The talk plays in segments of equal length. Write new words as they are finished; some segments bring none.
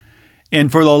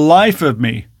And for the life of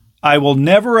me, I will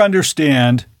never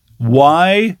understand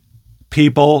why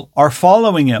people are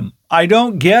following him. I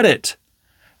don't get it.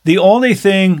 The only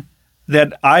thing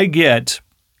that I get,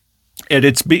 and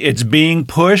it's being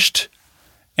pushed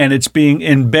and it's being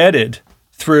embedded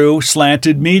through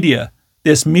slanted media.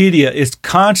 This media is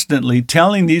constantly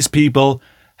telling these people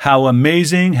how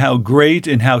amazing, how great,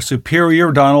 and how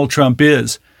superior Donald Trump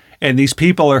is. And these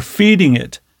people are feeding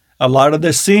it. A lot of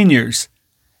the seniors,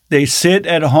 they sit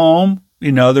at home,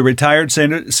 the retired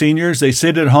seniors, they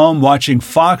sit at home watching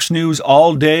Fox News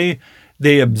all day.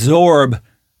 They absorb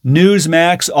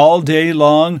Newsmax all day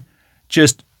long,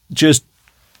 just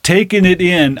taking it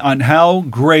in on how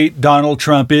great Donald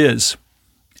Trump is.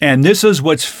 And this is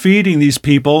what's feeding these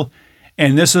people,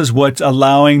 and this is what's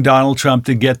allowing Donald Trump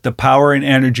to get the power and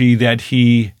energy that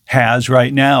he has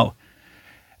right now.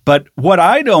 But what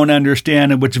I don't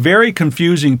understand, and what's very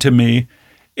confusing to me,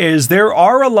 is there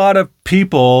are a lot of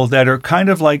people that are kind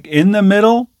of like in the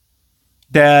middle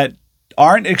that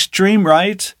aren't extreme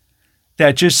right,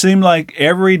 that just seem like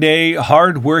everyday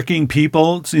hardworking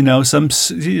people, some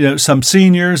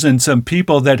seniors and some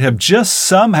people that have just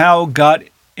somehow got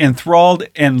enthralled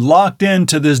and locked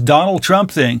into this Donald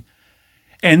Trump thing,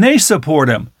 and they support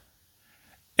him.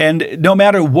 And no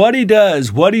matter what he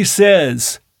does, what he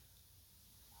says,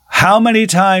 how many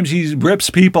times he rips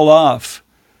people off,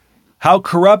 how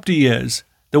corrupt he is,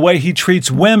 the way he treats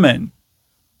women,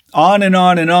 on and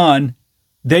on and on,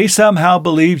 they somehow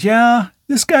believe, yeah,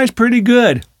 this guy's pretty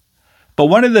good. But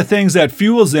one of the things that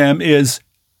fuels them is,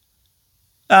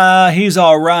 he's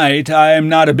all right. I am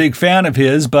not a big fan of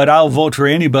his, but I'll vote for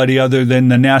anybody other than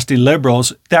the nasty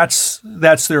liberals. That's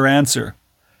their answer.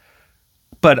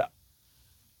 But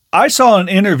I saw an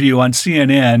interview on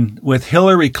CNN with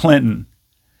Hillary Clinton,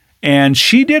 and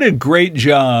she did a great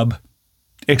job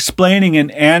explaining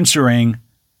and answering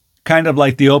kind of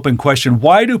like the open question,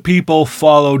 why do people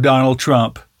follow Donald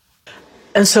Trump?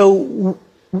 And so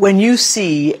when you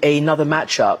see another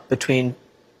matchup between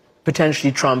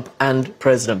potentially Trump and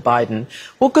President Biden,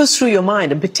 what goes through your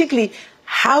mind? And particularly,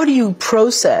 how do you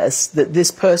process that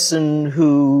this person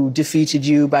who defeated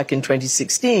you back in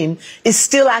 2016 is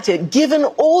still at it, given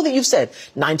all that you've said?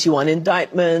 91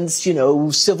 indictments,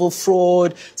 civil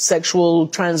fraud, sexual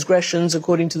transgressions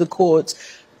according to the courts.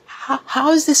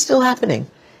 How is this still happening?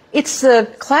 It's the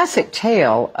classic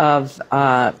tale of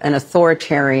an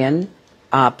authoritarian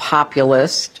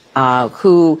populist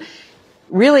who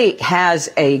really has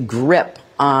a grip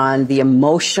on the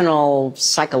emotional,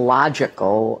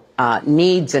 psychological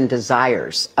needs and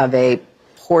desires of a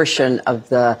portion of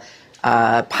the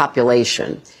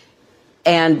population.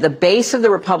 And the base of the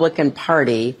Republican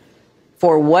Party,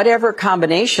 for whatever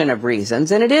combination of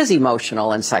reasons, and it is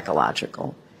emotional and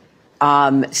psychological,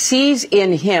 sees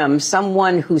in him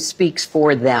someone who speaks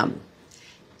for them.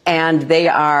 And they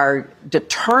are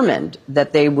determined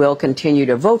that they will continue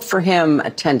to vote for him,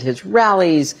 attend his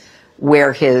rallies,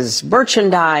 wear his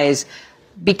merchandise,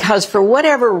 because for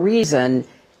whatever reason,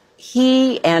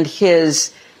 he and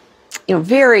his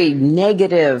very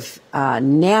negative,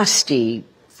 nasty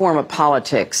form of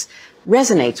politics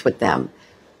resonates with them.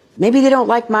 Maybe they don't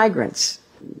like migrants.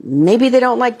 Maybe they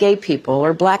don't like gay people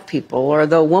or black people or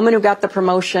the woman who got the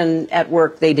promotion at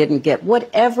work they didn't get.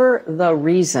 Whatever the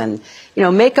reason,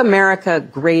 Make America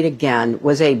Great Again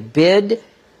was a bid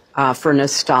for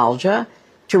nostalgia,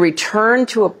 to return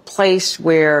to a place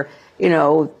where,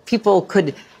 people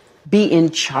could be in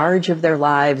charge of their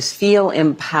lives, feel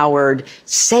empowered,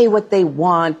 say what they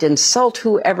want, insult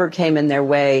whoever came in their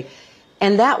way.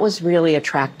 And that was really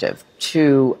attractive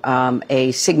to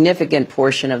a significant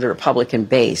portion of the Republican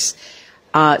base.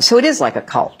 So it is like a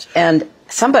cult. And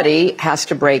somebody has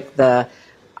to break break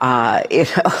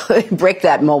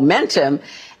that momentum.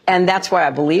 And that's why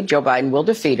I believe Joe Biden will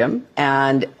defeat him.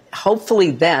 And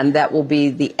hopefully then that will be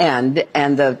the end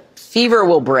and the fever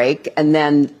will break. And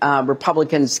then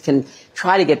Republicans can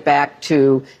try to get back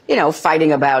to,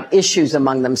 fighting about issues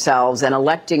among themselves and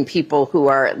electing people who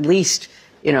are at least,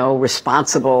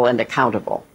 responsible and accountable.